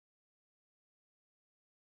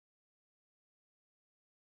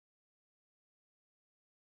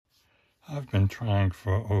I've been trying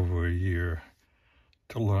for over a year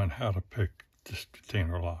to learn how to pick disk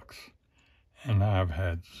container locks, and I've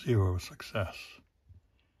had zero success.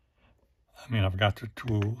 I mean, I've got the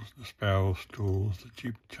tools, the Sparrow's tools, the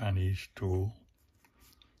cheap Chinese tool.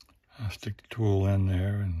 I stick the tool in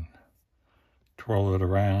there and twirl it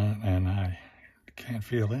around, and I can't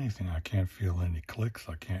feel anything. I can't feel any clicks.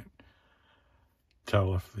 I can't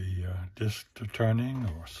tell if the discs are turning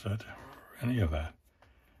or set or any of that.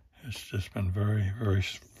 It's just been very, very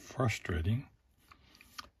frustrating.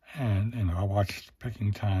 And, I watched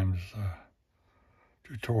Picking Time's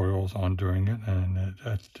tutorials on doing it, and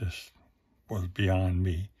that just was beyond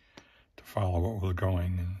me to follow what was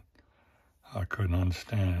going, and I couldn't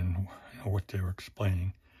understand what they were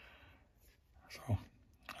explaining. So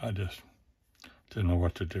I just didn't know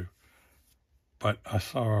what to do. But I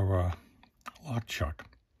saw LockChuck.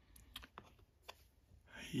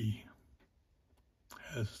 He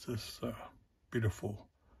has this beautiful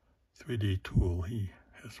 3D tool he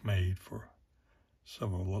has made for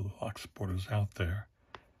several of the lock supporters out there.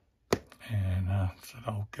 And I said,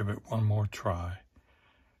 I'll give it one more try.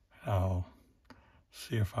 I'll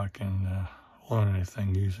see if I can learn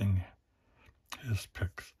anything using his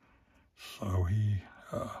picks. So he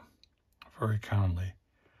very kindly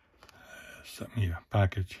sent me a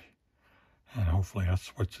package, and hopefully that's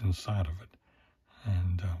what's inside of it.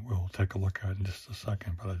 And we'll take a look at it in just a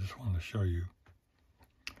second, but I just wanted to show you.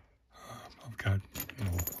 I've got,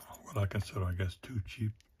 what I consider, I guess, 2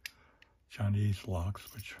 cheap Chinese locks,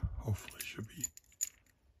 which hopefully should be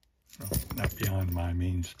not beyond my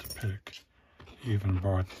means to pick. He even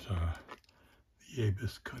brought the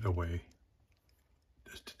Abyss Cutaway,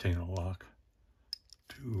 this container lock,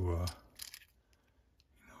 to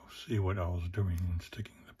see what I was doing and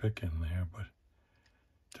sticking the pick in there. But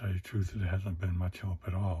to tell you the truth, it hasn't been much help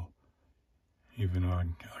at all. Even though I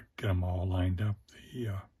get them all lined up, the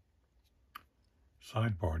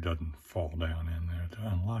sidebar doesn't fall down in there to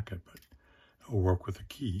unlock it, but it'll work with a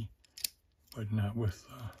key, but not with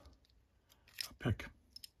a pick.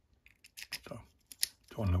 So,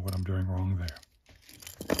 don't know what I'm doing wrong there.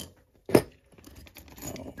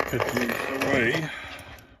 I'll put these away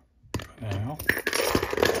for now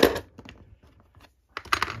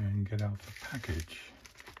and get out the package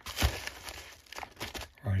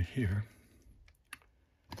right here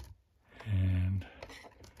and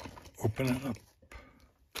open it up.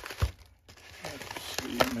 Let's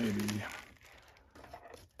see, maybe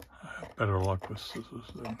I have better luck with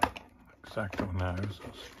scissors than X-Acto knives,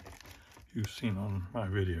 as you've seen on my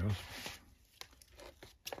videos.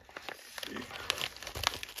 Let's see.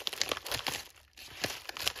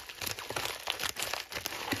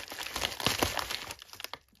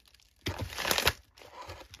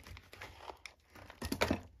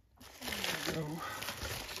 There we go.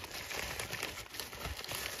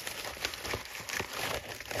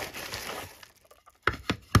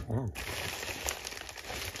 Whoa.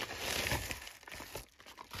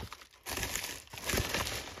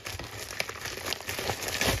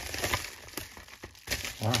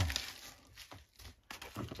 Wow.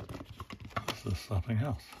 This is something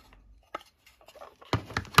else.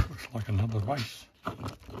 Looks like another vise. I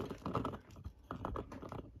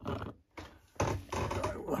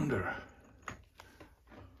wonder.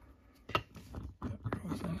 That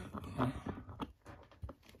goes in it. No.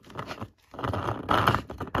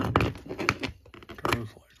 Goes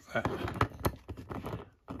like that.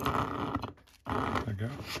 There we go.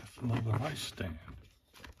 That's another vise stand.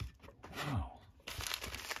 Wow.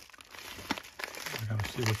 I gotta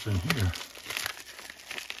see what's in here.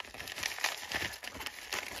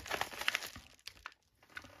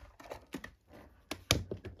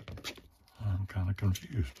 I'm kind of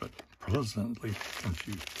confused, but pleasantly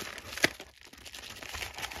confused.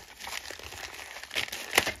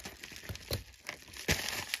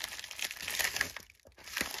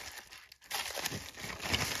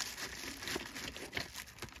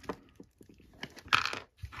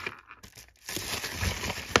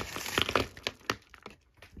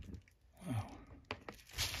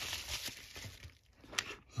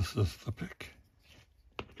 This is the pick.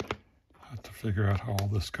 I have to figure out how all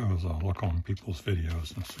this goes. I'll look on people's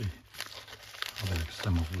videos and see how they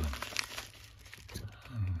assemble them.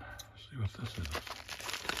 And see what this is.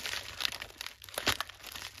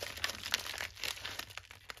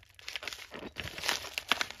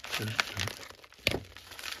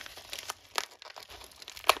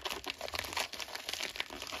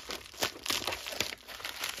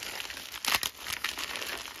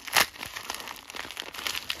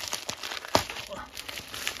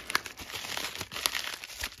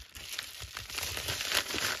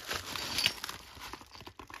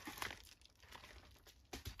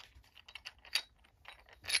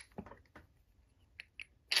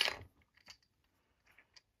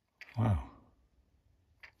 Wow.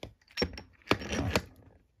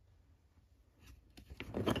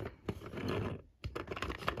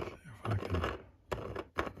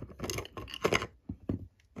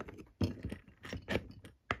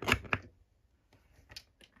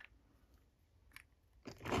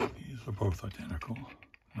 These are both identical.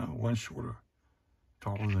 No, one shorter,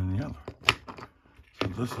 taller than the other. So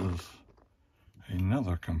this is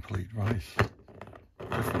another complete vise,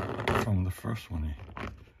 different from the first one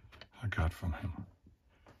I got from him,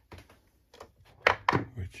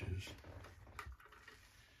 which is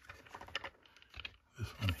this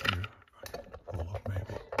one here. If I can pull up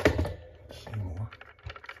maybe, see more.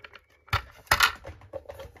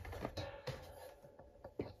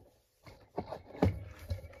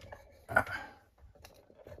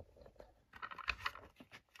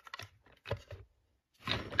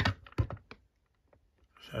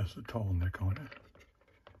 This has the tall neck on it,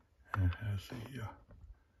 and it has the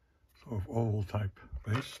sort of oval type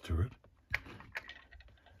base to it.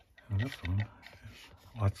 And this one is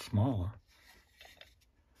a lot smaller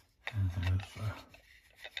and has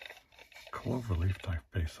a cloverleaf type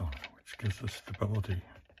base on it, which gives us stability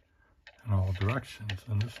in all directions,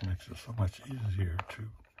 and this makes it so much easier to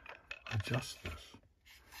adjust this.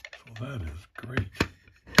 So that is great.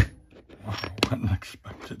 Wow, I wasn't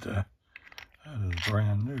expected that. That is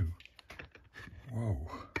brand new. Whoa.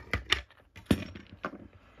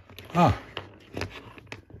 Ah.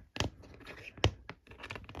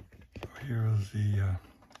 So here is the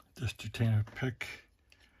Distributor pick.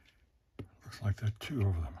 Looks like there are two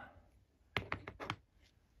of them.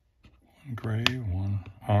 One gray, one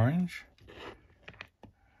orange.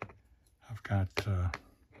 I've got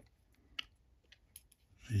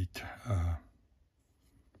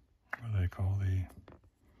what do they call the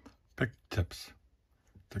pick tips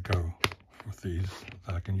to go with these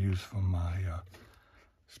that I can use from my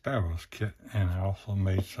Sparrows kit, and I also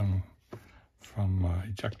made some from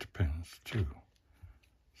ejector pins too.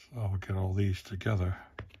 So I'll get all these together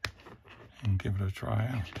and give it a try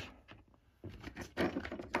out.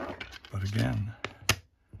 But again,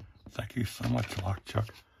 thank you so much, LockChuck.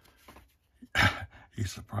 You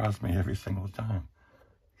surprise me every single time.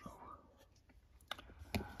 So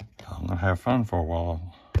I'm gonna have fun for a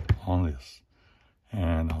while on this,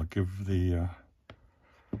 and I'll give the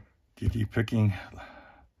DD picking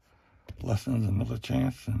lessons another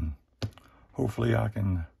chance, and hopefully I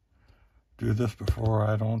can do this before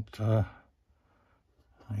I don't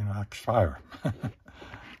expire.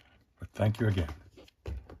 But thank you again.